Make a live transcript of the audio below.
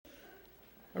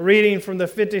A reading from the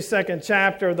 52nd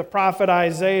chapter of the prophet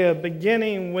Isaiah,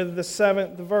 beginning with the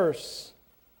 7th verse.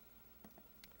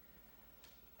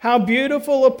 How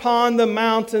beautiful upon the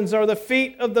mountains are the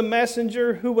feet of the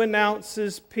messenger who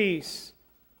announces peace,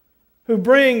 who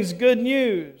brings good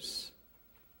news,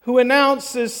 who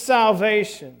announces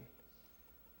salvation,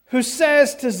 who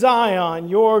says to Zion,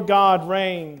 your God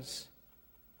reigns.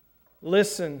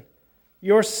 Listen,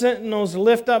 your sentinels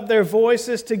lift up their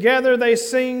voices, together they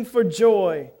sing for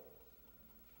joy.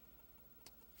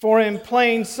 For in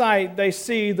plain sight they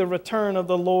see the return of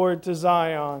the Lord to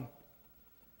Zion.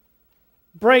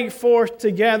 Break forth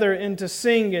together into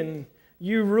singing,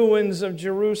 you ruins of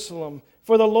Jerusalem,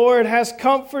 for the Lord has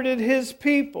comforted His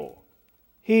people.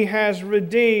 He has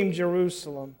redeemed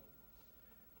Jerusalem.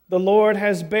 The Lord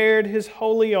has bared His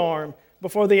holy arm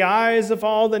before the eyes of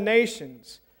all the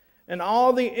nations, and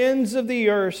all the ends of the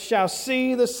earth shall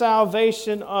see the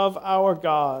salvation of our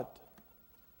God.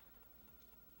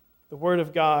 The word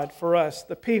of God for us,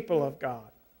 the people of God.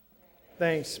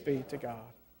 Thanks be to God.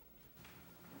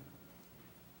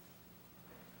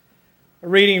 A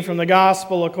reading from the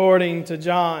Gospel according to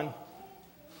John,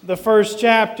 the first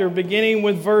chapter, beginning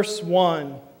with verse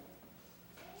 1.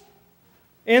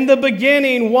 In the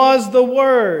beginning was the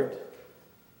Word,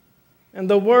 and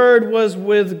the Word was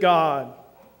with God,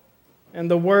 and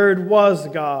the Word was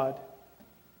God.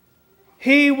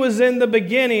 He was in the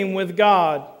beginning with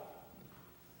God.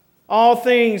 All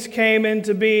things came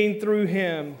into being through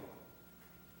Him,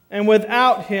 and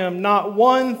without Him not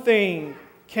one thing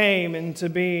came into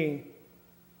being.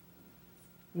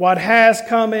 What has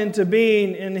come into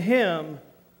being in Him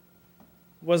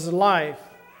was life,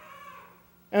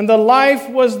 and the life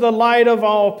was the light of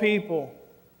all people.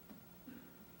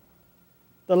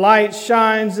 The light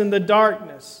shines in the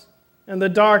darkness, and the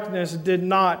darkness did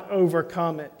not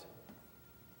overcome it.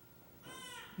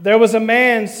 There was a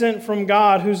man sent from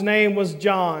God whose name was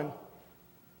John.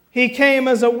 He came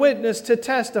as a witness to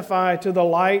testify to the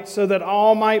light so that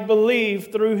all might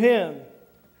believe through him.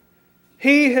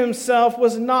 He himself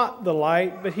was not the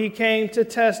light, but he came to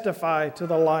testify to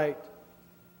the light.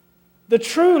 The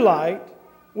true light,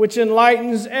 which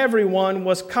enlightens everyone,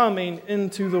 was coming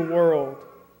into the world.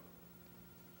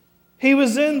 He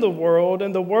was in the world,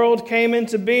 and the world came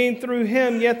into being through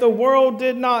him, yet the world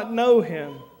did not know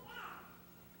him.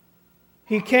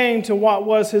 He came to what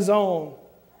was his own,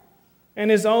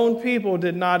 and his own people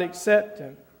did not accept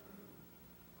him.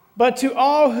 But to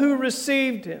all who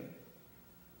received him,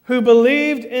 who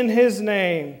believed in his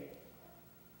name,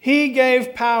 he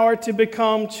gave power to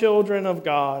become children of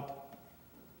God,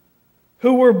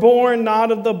 who were born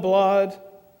not of the blood,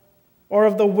 or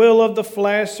of the will of the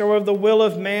flesh, or of the will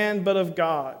of man, but of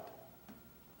God.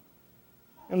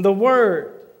 And the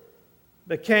Word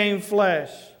became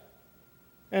flesh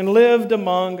and lived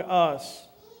among us.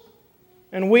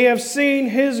 And we have seen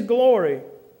His glory,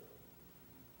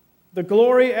 the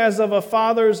glory as of a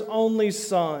Father's only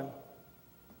Son,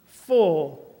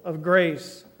 full of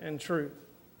grace and truth.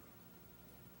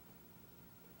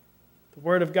 The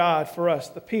Word of God for us,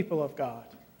 the people of God.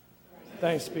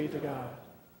 Thanks be to God.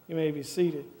 You may be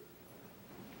seated.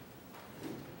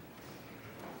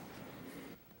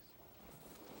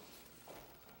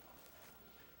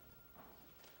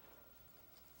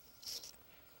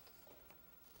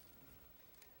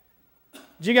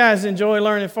 Did you guys enjoy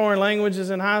learning foreign languages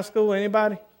in high school?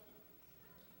 Anybody?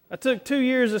 I took 2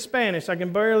 years of Spanish. I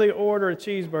can barely order a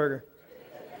cheeseburger.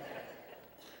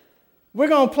 We're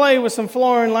going to play with some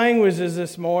foreign languages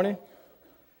this morning,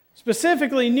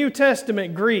 specifically New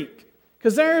Testament Greek,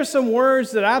 because there are some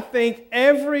words that I think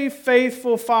every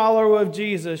faithful follower of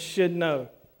Jesus should know,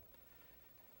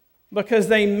 because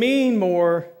they mean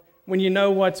more when you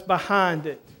know what's behind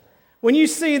it. When you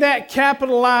see that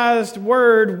capitalized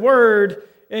word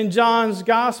in John's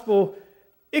gospel,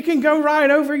 it can go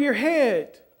right over your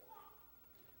head.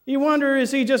 You wonder,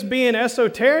 is he just being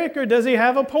esoteric, or does he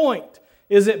have a point?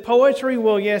 Is it poetry?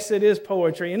 Well, yes, it is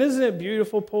poetry. And isn't it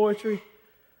beautiful poetry?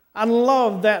 I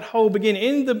love that whole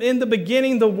beginning. In the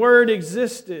beginning, the Word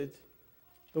existed.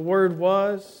 The Word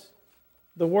was.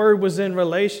 The Word was in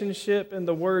relationship, and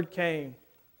the Word came.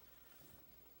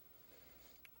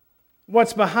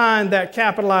 What's behind that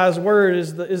capitalized word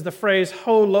is the phrase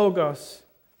ho logos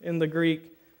in the Greek.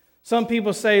 Some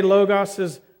people say logos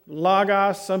is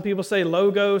logos. Some people say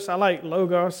logos. I like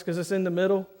logos because it's in the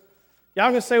middle.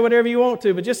 Y'all can say whatever you want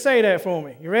to, but just say that for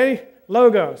me. You ready?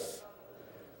 Logos.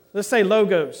 Let's say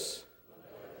logos,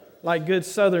 like good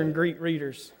Southern Greek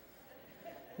readers.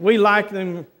 We like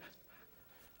them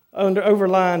under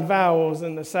overlined vowels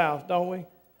in the South, don't we?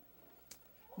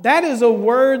 That is a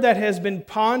word that has been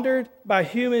pondered by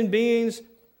human beings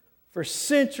for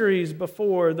centuries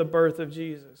before the birth of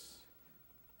Jesus.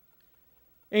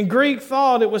 In Greek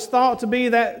thought, it was thought to be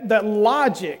that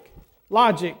logic.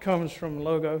 Logic comes from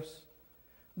logos.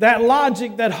 That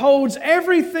logic that holds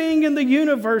everything in the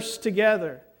universe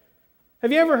together.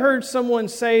 Have you ever heard someone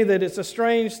say that it's a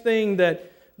strange thing that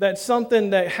something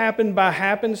that happened by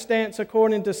happenstance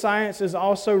according to science is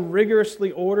also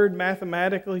rigorously ordered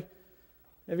mathematically?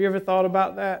 Have you ever thought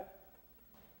about that?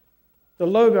 The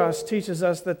Logos teaches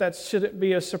us that shouldn't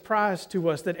be a surprise to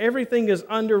us, that everything is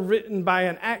underwritten by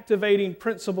an activating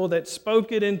principle that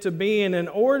spoke it into being and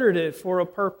ordered it for a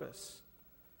purpose.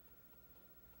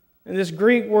 And this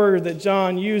Greek word that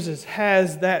John uses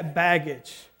has that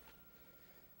baggage.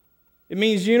 It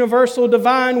means universal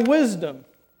divine wisdom.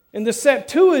 In the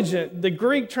Septuagint, the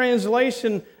Greek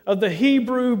translation of the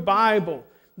Hebrew Bible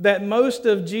that most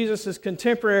of Jesus'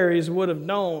 contemporaries would have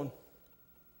known,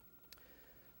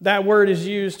 that word is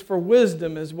used for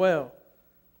wisdom as well.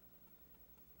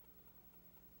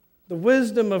 The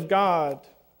wisdom of God,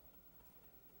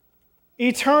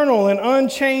 eternal and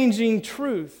unchanging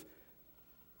truth,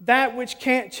 that which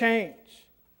can't change,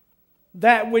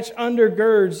 that which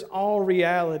undergirds all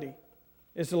reality,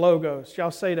 is Logos.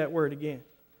 Y'all say that word again.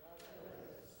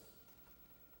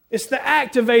 It's the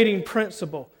activating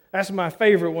principle. That's my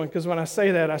favorite one, because when I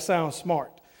say that, I sound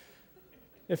smart.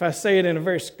 If I say it in a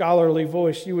very scholarly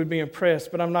voice, you would be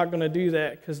impressed, but I'm not going to do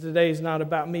that because today's not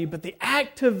about me. But the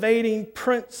activating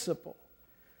principle,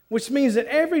 which means that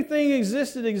everything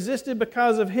existed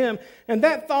because of Him. And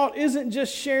that thought isn't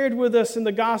just shared with us in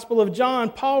the Gospel of John.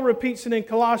 Paul repeats it in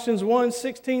Colossians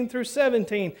 1:16 through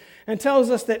 17 and tells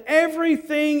us that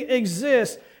everything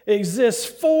exists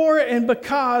for and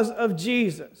because of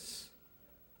Jesus,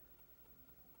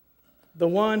 the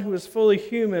one who is fully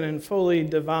human and fully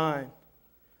divine.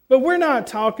 But we're not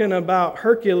talking about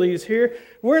Hercules here.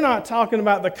 We're not talking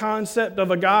about the concept of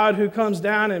a God who comes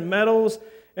down and meddles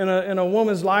in a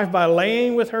woman's life by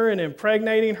laying with her and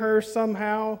impregnating her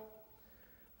somehow.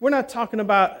 We're not talking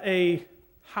about a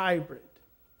hybrid.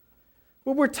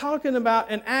 But we're talking about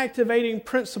an activating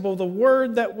principle, the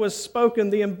word that was spoken,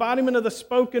 the embodiment of the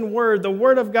spoken word, the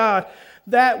word of God,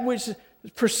 that which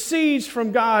proceeds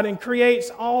from God and creates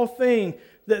all things,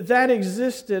 that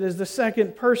existed as the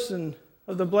second person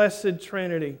of the Blessed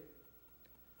Trinity.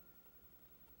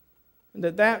 And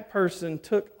that person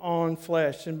took on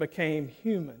flesh and became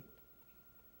human.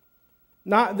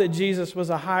 Not that Jesus was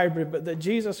a hybrid, but that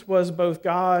Jesus was both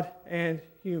God and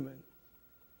human.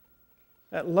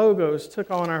 That Logos took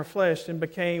on our flesh and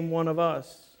became one of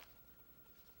us.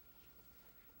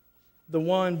 The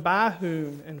one by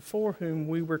whom and for whom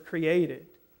we were created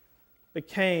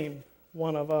became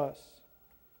one of us.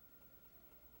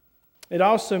 It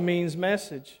also means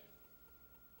message.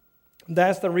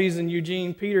 That's the reason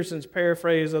Eugene Peterson's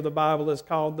paraphrase of the Bible is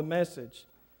called The Message.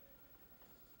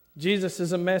 Jesus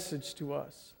is a message to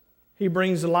us. He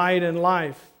brings light and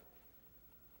life.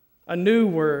 A new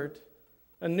word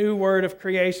of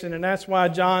creation. And that's why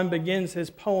John begins his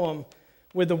poem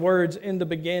with the words "in the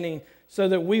beginning," so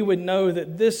that we would know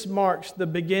that this marks the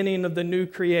beginning of the new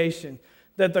creation,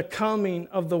 that the coming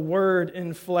of the Word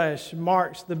in flesh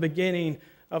marks the beginning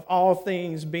of all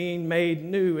things being made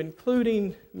new,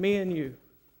 including me and you.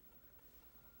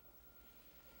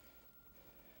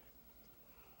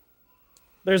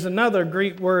 There's another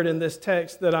Greek word in this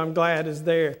text that I'm glad is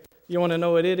there. You want to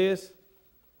know what it is?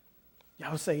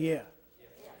 Y'all say yeah.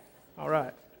 All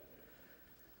right.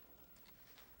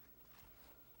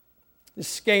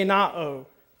 It's skenao.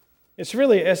 It's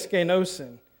really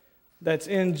eskenosin that's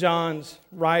in John's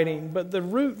writing, but the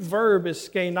root verb is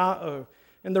skenao.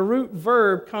 And the root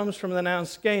verb comes from the noun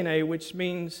skene, which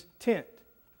means tent.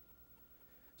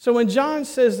 So when John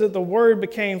says that the Word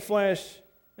became flesh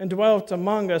and dwelt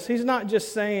among us, he's not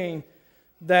just saying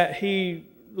that He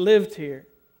lived here.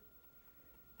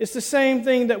 It's the same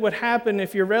thing that would happen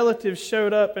if your relatives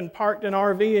showed up and parked an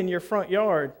RV in your front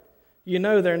yard. You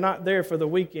know they're not there for the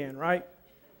weekend, right?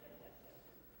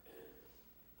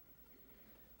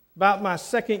 About my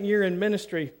second year in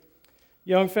ministry,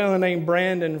 young fellow named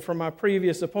Brandon from my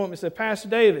previous appointment said, "Pastor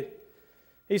David,"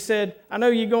 he said, "I know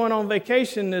you're going on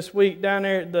vacation this week down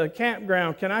there at the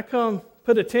campground. Can I come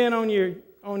put a tent on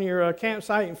your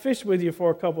campsite and fish with you for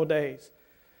a couple of days?"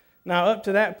 Now, up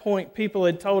to that point, people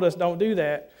had told us don't do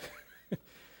that.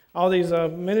 All these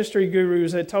ministry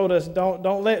gurus had told us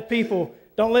don't let people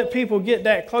get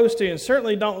that close to you, and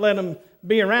certainly don't let them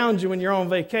be around you when you're on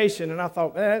vacation. And I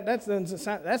thought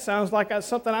that sounds like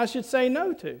something I should say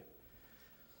no to.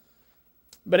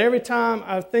 But every time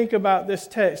I think about this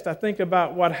text, I think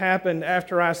about what happened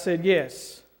after I said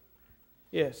yes.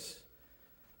 Yes.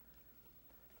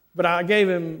 But I gave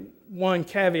him one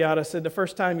caveat. I said, the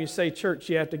first time you say church,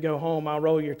 you have to go home. I'll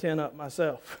roll your tent up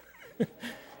myself.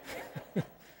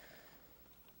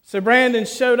 So Brandon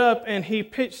showed up and he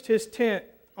pitched his tent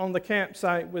on the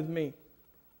campsite with me.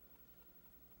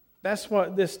 That's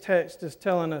what this text is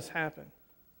telling us happened.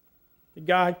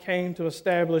 God came to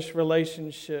establish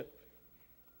relationship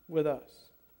with us.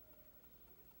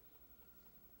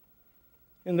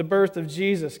 In the birth of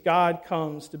Jesus, God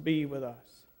comes to be with us,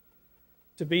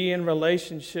 to be in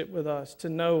relationship with us, to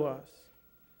know us.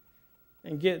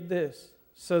 And get this,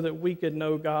 so that we could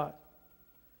know God.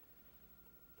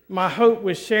 My hope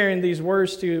with sharing these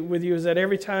words with you is that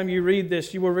every time you read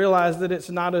this, you will realize that it's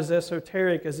not as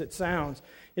esoteric as it sounds.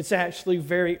 It's actually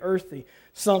very earthy,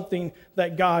 something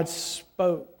that God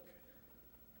spoke.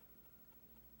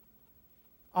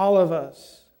 All of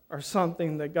us are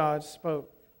something that God spoke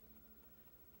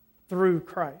through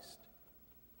Christ,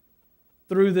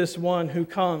 through this one who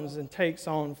comes and takes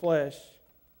on flesh.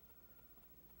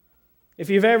 If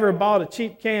you've ever bought a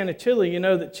cheap can of chili, you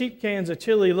know that cheap cans of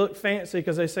chili look fancy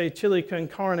because they say chili con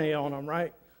carne on them,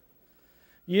 right?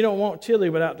 You don't want chili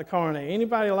without the carne.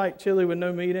 Anybody like chili with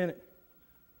no meat in it?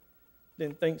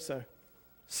 Didn't think so.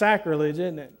 Sacrilege,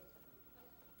 isn't it?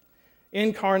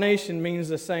 Incarnation means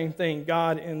the same thing,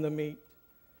 God in the meat.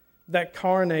 That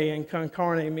carne and con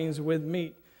carne means with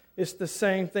meat. It's the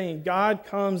same thing. God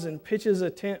comes and pitches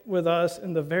a tent with us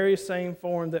in the very same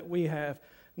form that we have.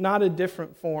 Not a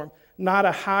different form, not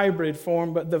a hybrid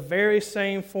form, but the very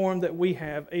same form that we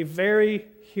have, a very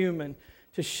human,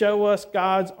 to show us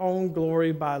God's own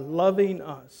glory by loving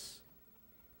us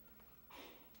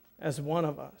as one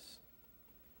of us.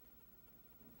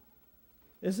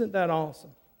 Isn't that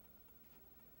awesome?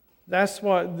 That's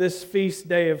what this feast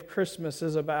day of Christmas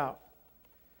is about.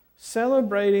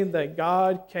 Celebrating that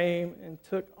God came and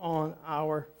took on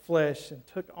our flesh and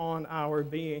took on our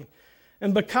being.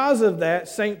 And because of that,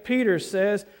 St. Peter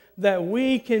says that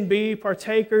we can be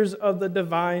partakers of the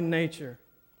divine nature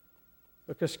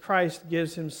because Christ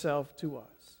gives himself to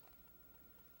us.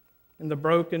 In the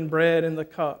broken bread and the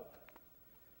cup,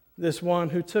 this one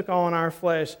who took on our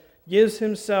flesh gives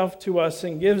himself to us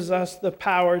and gives us the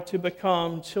power to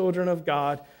become children of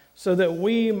God so that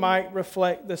we might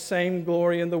reflect the same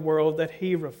glory in the world that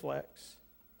he reflects.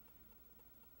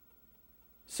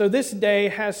 So this day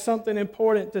has something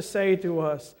important to say to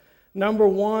us. Number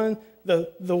one, the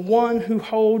one who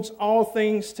holds all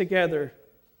things together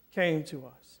came to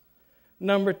us.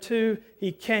 Number two,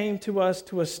 he came to us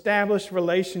to establish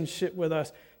relationship with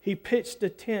us. He pitched a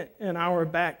tent in our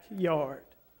backyard.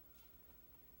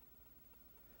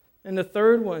 And the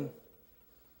third one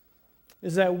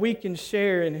is that we can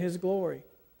share in his glory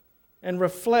and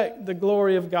reflect the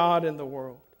glory of God in the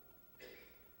world.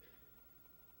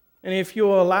 And if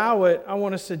you'll allow it, I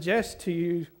want to suggest to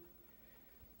you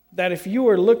that if you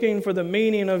are looking for the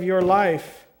meaning of your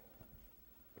life,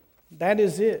 that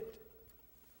is it.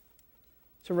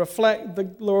 To reflect the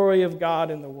glory of God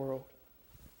in the world.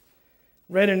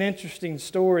 Read an interesting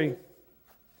story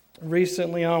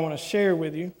recently I want to share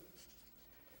with you.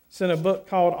 It's in a book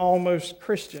called Almost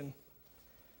Christian.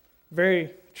 Very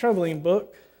troubling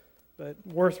book, but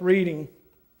worth reading. It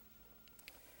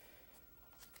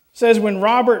says, when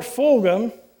Robert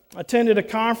Fulghum attended a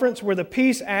conference where the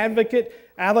peace advocate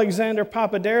Alexander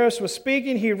Papadopoulos was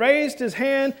speaking, he raised his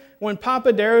hand when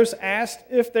Papadopoulos asked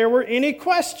if there were any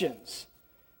questions.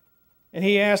 And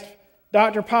he asked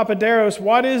Dr. Papadopoulos,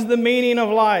 what is the meaning of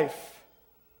life?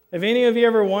 Have any of you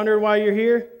ever wondered why you're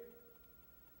here?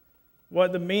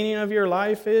 What the meaning of your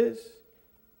life is?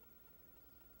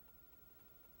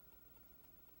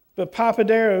 But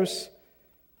Papadopoulos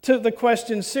took the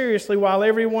question seriously while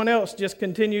everyone else just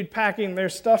continued packing their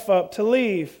stuff up to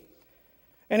leave.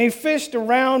 And he fished a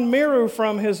round mirror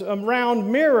from his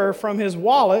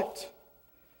wallet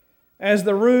as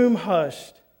the room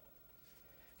hushed.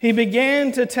 He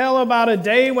began to tell about a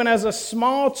day when, as a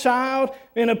small child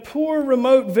in a poor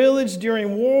remote village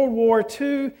during World War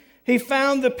II, he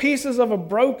found the pieces of a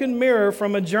broken mirror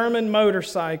from a German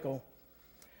motorcycle.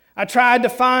 I tried to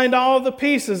find all the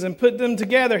pieces and put them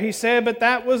together, he said, but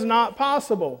that was not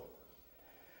possible.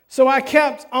 So I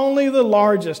kept only the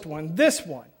largest one, this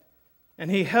one. And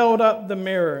he held up the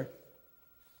mirror.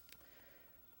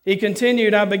 He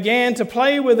continued, I began to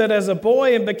play with it as a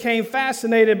boy and became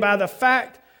fascinated by the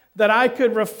fact that I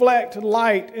could reflect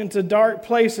light into dark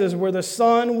places where the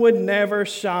sun would never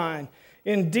shine,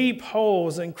 in deep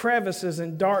holes and crevices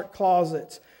and dark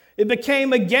closets. It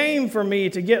became a game for me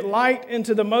to get light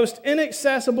into the most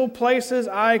inaccessible places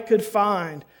I could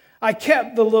find. I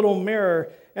kept the little mirror,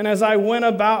 And as I went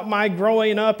about my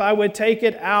growing up, I would take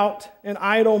it out in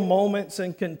idle moments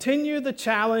and continue the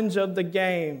challenge of the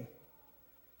game.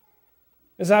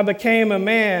 As I became a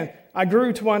man, I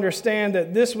grew to understand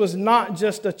that this was not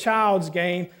just a child's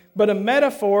game, but a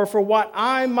metaphor for what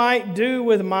I might do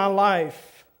with my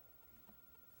life.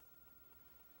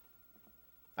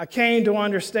 I came to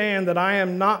understand that I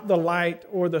am not the light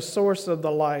or the source of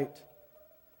the light,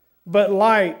 but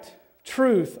light,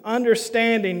 truth,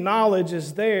 understanding, knowledge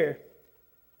is there.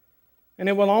 And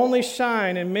it will only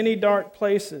shine in many dark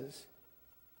places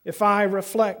if I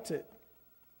reflect it.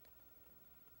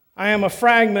 I am a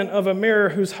fragment of a mirror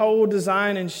whose whole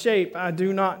design and shape I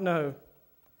do not know.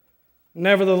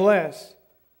 Nevertheless,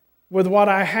 with what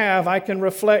I have, I can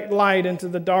reflect light into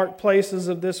the dark places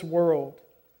of this world.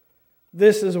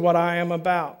 This is what I am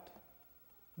about.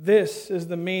 This is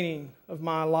the meaning of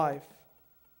my life.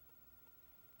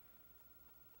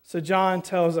 So John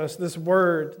tells us this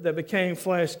Word that became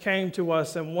flesh came to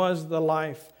us and was the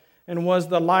life and was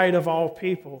the light of all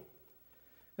people.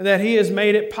 And that He has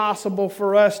made it possible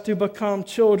for us to become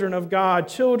children of God,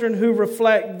 children who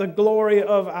reflect the glory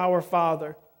of our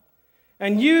Father.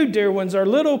 And you, dear ones, are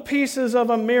little pieces of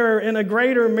a mirror in a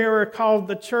greater mirror called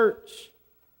the church,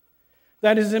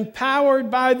 that is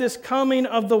empowered by this coming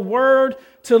of the Word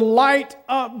to light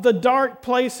up the dark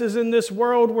places in this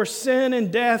world where sin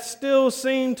and death still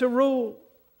seem to rule.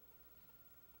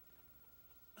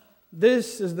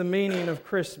 This is the meaning of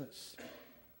Christmas.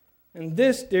 And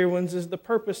this, dear ones, is the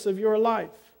purpose of your life.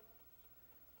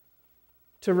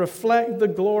 To reflect the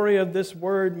glory of this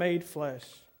Word made flesh.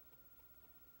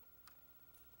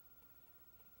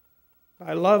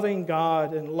 By loving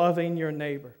God and loving your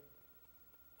neighbor,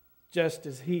 just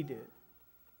as He did.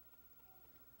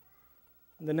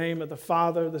 In the name of the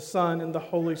Father, the Son, and the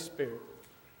Holy Spirit.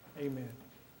 Amen.